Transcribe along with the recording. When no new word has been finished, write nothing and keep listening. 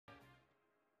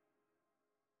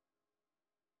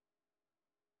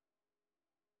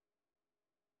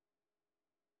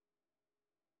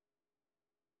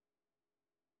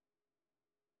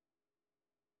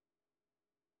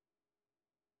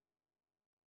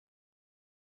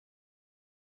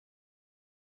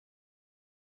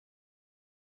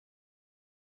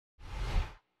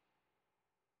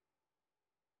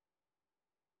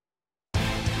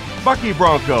Bucky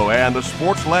Bronco and the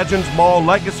Sports Legends Mall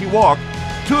Legacy Walk,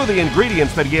 two of the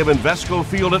ingredients that give Invesco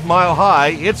Field at Mile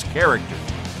High its character.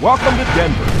 Welcome to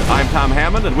Denver. I'm Tom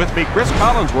Hammond, and with me, Chris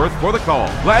Collinsworth for the call.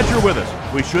 Glad you're with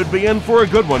us. We should be in for a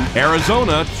good one.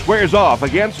 Arizona squares off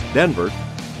against Denver.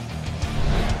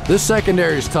 This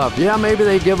secondary is tough. Yeah, maybe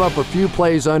they give up a few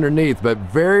plays underneath, but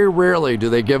very rarely do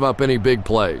they give up any big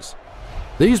plays.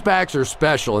 These backs are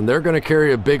special, and they're going to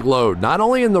carry a big load, not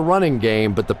only in the running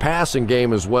game, but the passing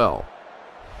game as well.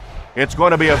 It's going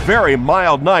to be a very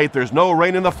mild night. There's no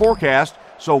rain in the forecast,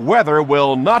 so weather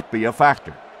will not be a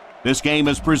factor. This game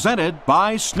is presented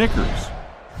by Snickers.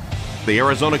 The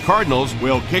Arizona Cardinals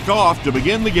will kick off to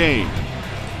begin the game.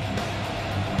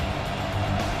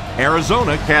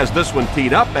 Arizona has this one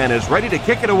teed up and is ready to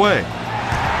kick it away.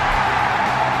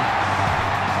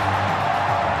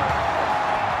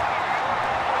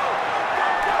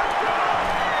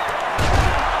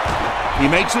 He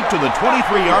makes it to the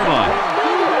 23-yard line.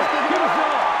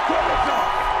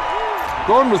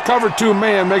 Going with cover 2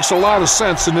 man makes a lot of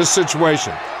sense in this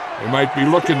situation. They might be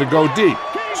looking to go deep.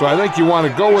 So I think you want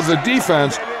to go with a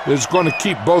defense that's going to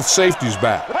keep both safeties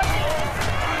back.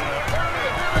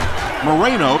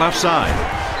 Moreno left side.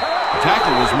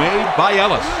 Tackle was made by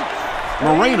Ellis.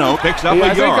 Moreno picks up a yard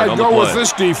on the play. I think I'd go with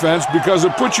this defense because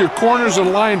it puts your corners and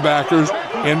linebackers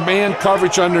in man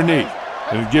coverage underneath.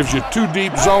 And it gives you 2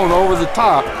 deep zone over the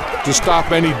top to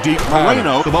stop any deep pattern.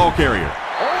 Moreno, the ball carrier.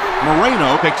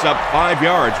 Moreno picks up 5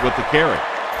 yards with the carry.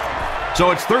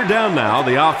 So it's 3rd down now.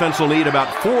 The offense will need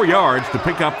about 4 yards to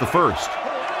pick up the first.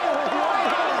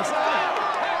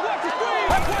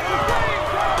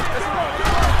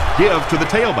 Give to the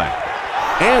tailback.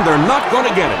 And they're not going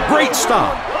to get it. Great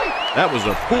stop. That was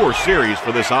a poor series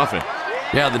for this offense.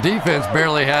 Yeah, the defense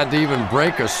barely had to even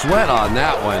break a sweat on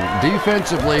that one.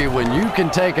 Defensively, when you can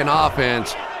take an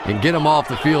offense and get them off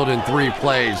the field in 3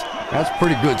 plays, that's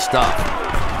pretty good stuff.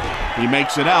 He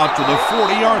makes it out to the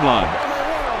 40-yard line.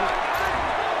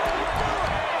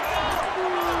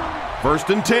 1st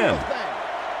and 10.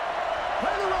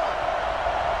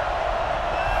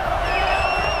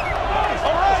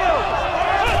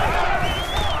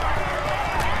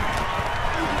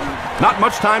 Not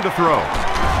much time to throw.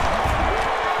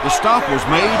 The stop was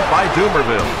made by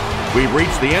Doomerville. We've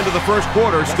reached the end of the first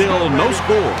quarter, still no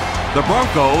score. The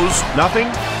Broncos, nothing.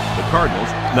 The Cardinals,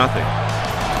 nothing.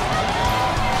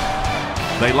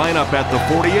 They line up at the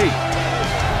 48.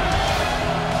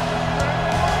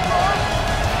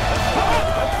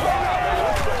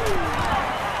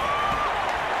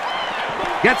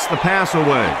 Gets the pass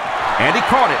away. And he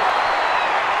caught it.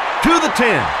 To the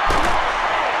 10.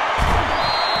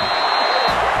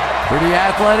 Pretty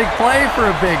athletic play for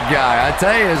a big guy. I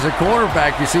tell you, as a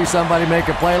quarterback, you see somebody make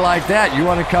a play like that, you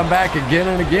want to come back again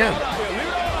and again.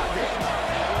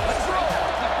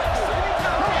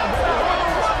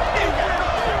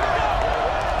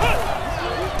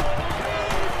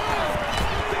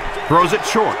 Throws it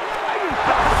short.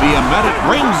 Madden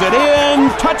rings it in.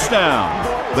 Touchdown.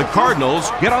 The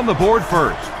Cardinals get on the board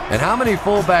first. And how many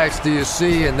fullbacks do you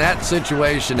see in that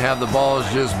situation have the balls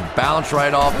just bounce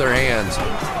right off their hands?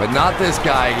 But not this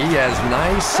guy. He has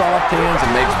nice, soft hands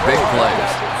and makes big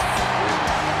plays.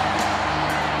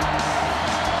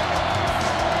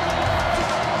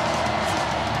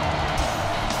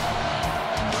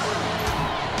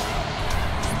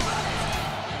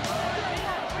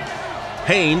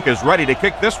 Payne is ready to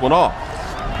kick this one off.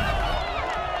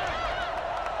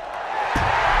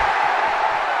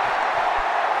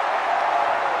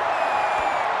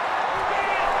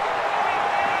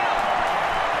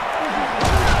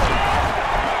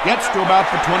 Gets to about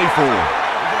the 24.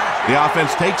 The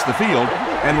offense takes the field,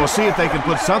 and we'll see if they can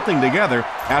put something together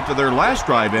after their last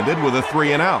drive ended with a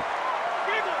 3 and out.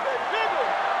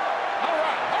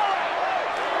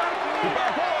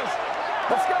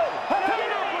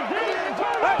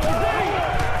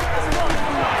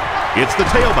 It's the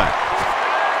tailback.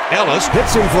 Ellis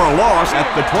hits him for a loss at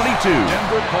the 22.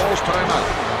 Denver calls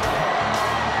timeout.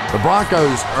 The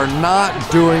Broncos are not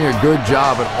doing a good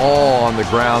job at all on the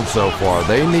ground so far.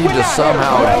 They need to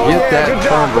somehow get that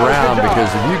turned around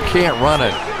because if you can't run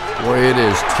it, boy, it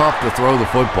is tough to throw the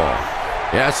football.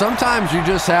 Yeah, sometimes you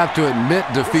just have to admit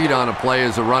defeat on a play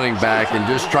as a running back and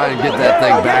just try and get that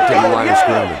thing back to the line of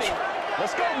scrimmage.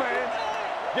 Let's go, man.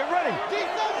 Get ready.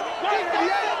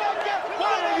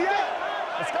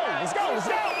 Let's go, let's go, let's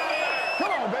go.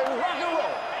 Come on, baby, rock and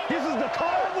roll. This is the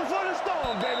calm before the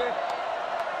storm, baby.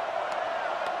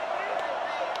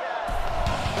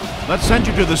 Let's send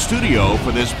you to the studio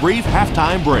for this brief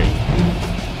halftime break.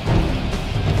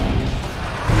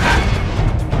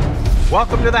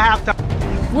 Welcome to the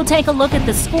halftime. we'll take a look at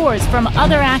the scores from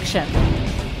other action.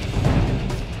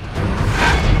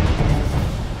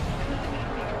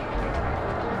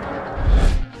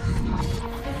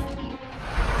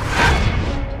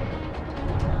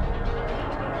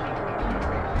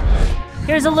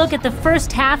 Here's a look at the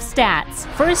first half stats.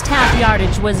 First half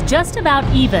yardage was just about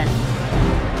even.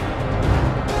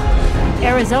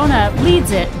 Arizona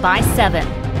leads it by 7.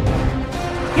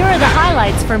 Here are the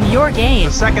highlights from your game.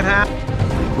 The second half.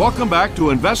 Welcome back to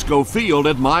Invesco Field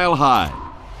at Mile High.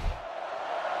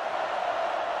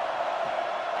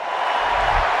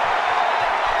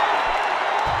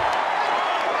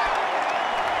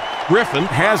 Griffin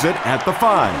has it at the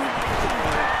 5.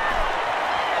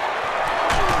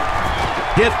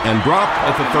 Hit and dropped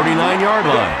at the 39-yard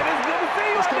line.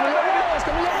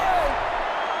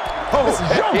 This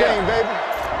is your game, baby.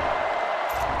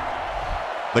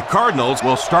 The Cardinals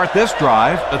will start this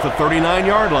drive at the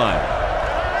 39-yard line.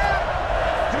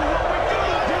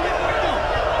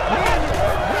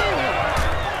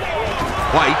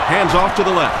 White hands off to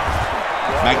the left.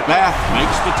 McBath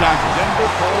makes the tackle. Denver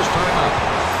calls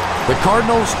timeout. The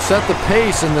Cardinals set the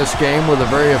pace in this game with a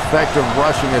very effective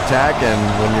rushing attack, and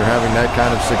when you're having that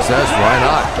kind of success, why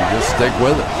not? You just stick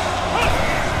with it.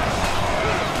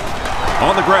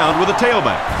 On the ground with a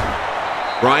tailback.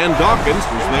 Brian Dawkins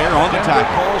was there on the tackle.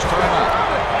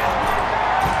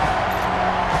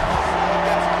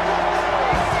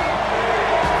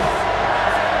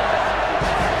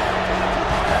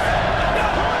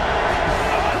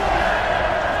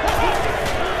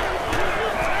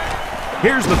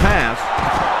 Here's the pass.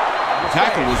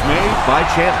 Tackle was made by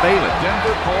Champ Bailey.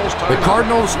 The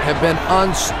Cardinals have been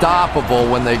unstoppable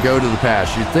when they go to the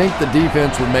pass. You'd think the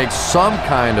defense would make some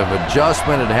kind of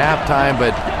adjustment at halftime,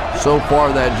 but so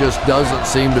far that just doesn't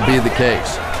seem to be the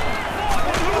case.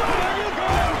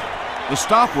 The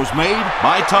stop was made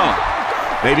by Tom.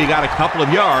 Maybe got a couple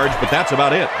of yards, but that's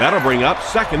about it. That'll bring up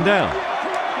second down.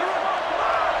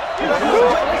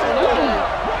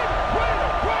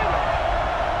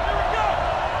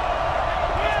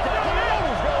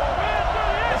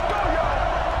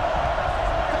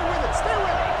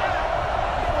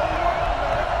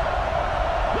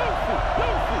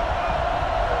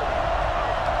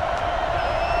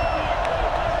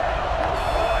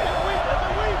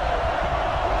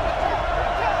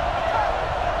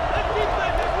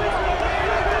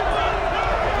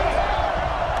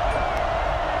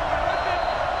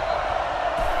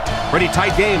 Pretty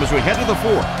tight game as we head to the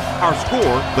 4th. Our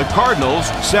score, the Cardinals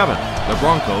 7, the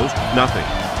Broncos nothing.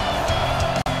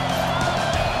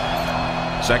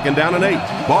 Second down and 8.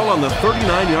 Ball on the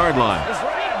 39-yard line.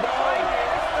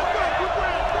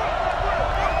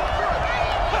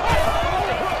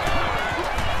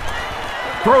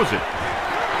 Throws it.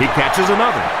 He catches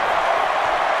another.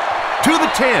 To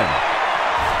the 10.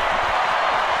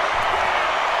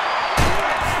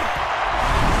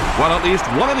 Well, at least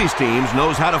one of these teams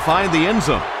knows how to find the end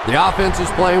zone. The offense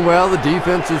is playing well, the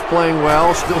defense is playing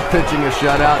well, still pitching a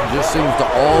shutout. It just seems to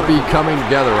all be coming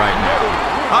together right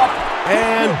now. Up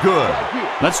and good.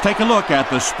 Let's take a look at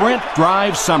the sprint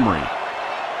drive summary.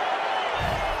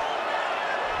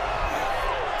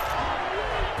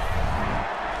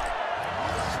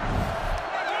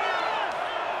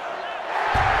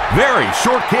 Very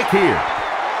short kick here.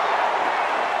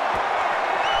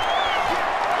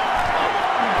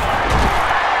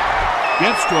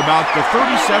 Gets to about the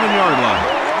 37-yard line.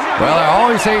 Well, I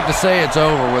always hate to say it's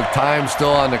over with time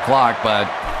still on the clock, but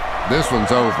this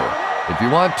one's over. If you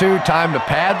want to, time to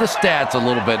pad the stats a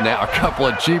little bit now. A couple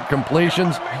of cheap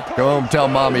completions. Go home and tell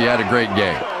Mommy you had a great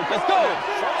game.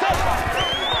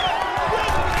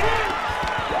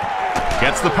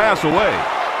 Gets the pass away.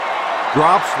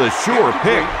 Drops the sure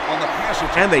pick.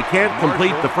 And they can't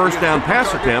complete the first down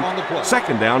pass attempt.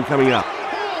 Second down coming up.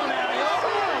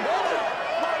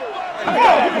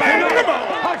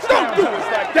 Don't do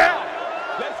us like that.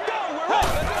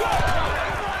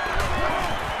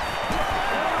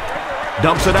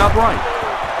 Dumps it out right.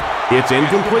 It's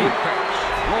incomplete.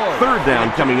 Third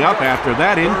down coming up after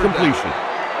that incompletion.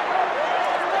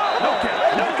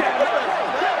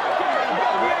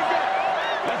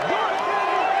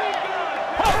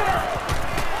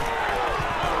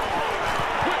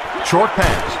 Short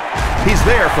pass. He's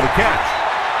there for the catch.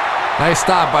 Nice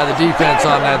stop by the defense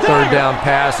on that third down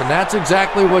pass, and that's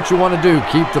exactly what you want to do.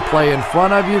 Keep the play in front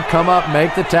of you, come up,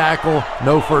 make the tackle,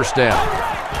 no first down.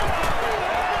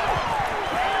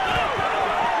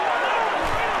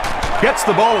 Gets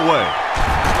the ball away.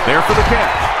 There for the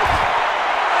catch.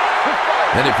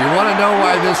 And if you want to know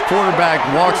why this quarterback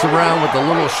walks around with a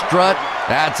little strut,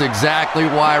 that's exactly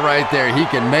why right there. He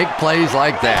can make plays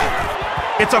like that.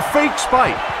 It's a fake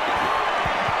spike.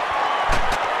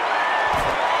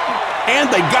 And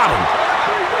they got him.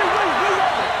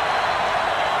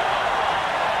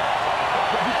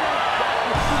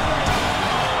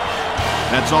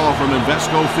 That's all from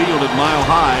Invesco Field at Mile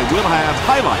High. We'll have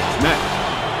highlights next.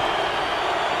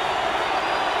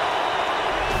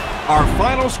 Our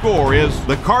final score is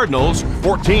the Cardinals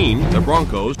 14, the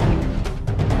Broncos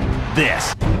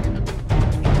this.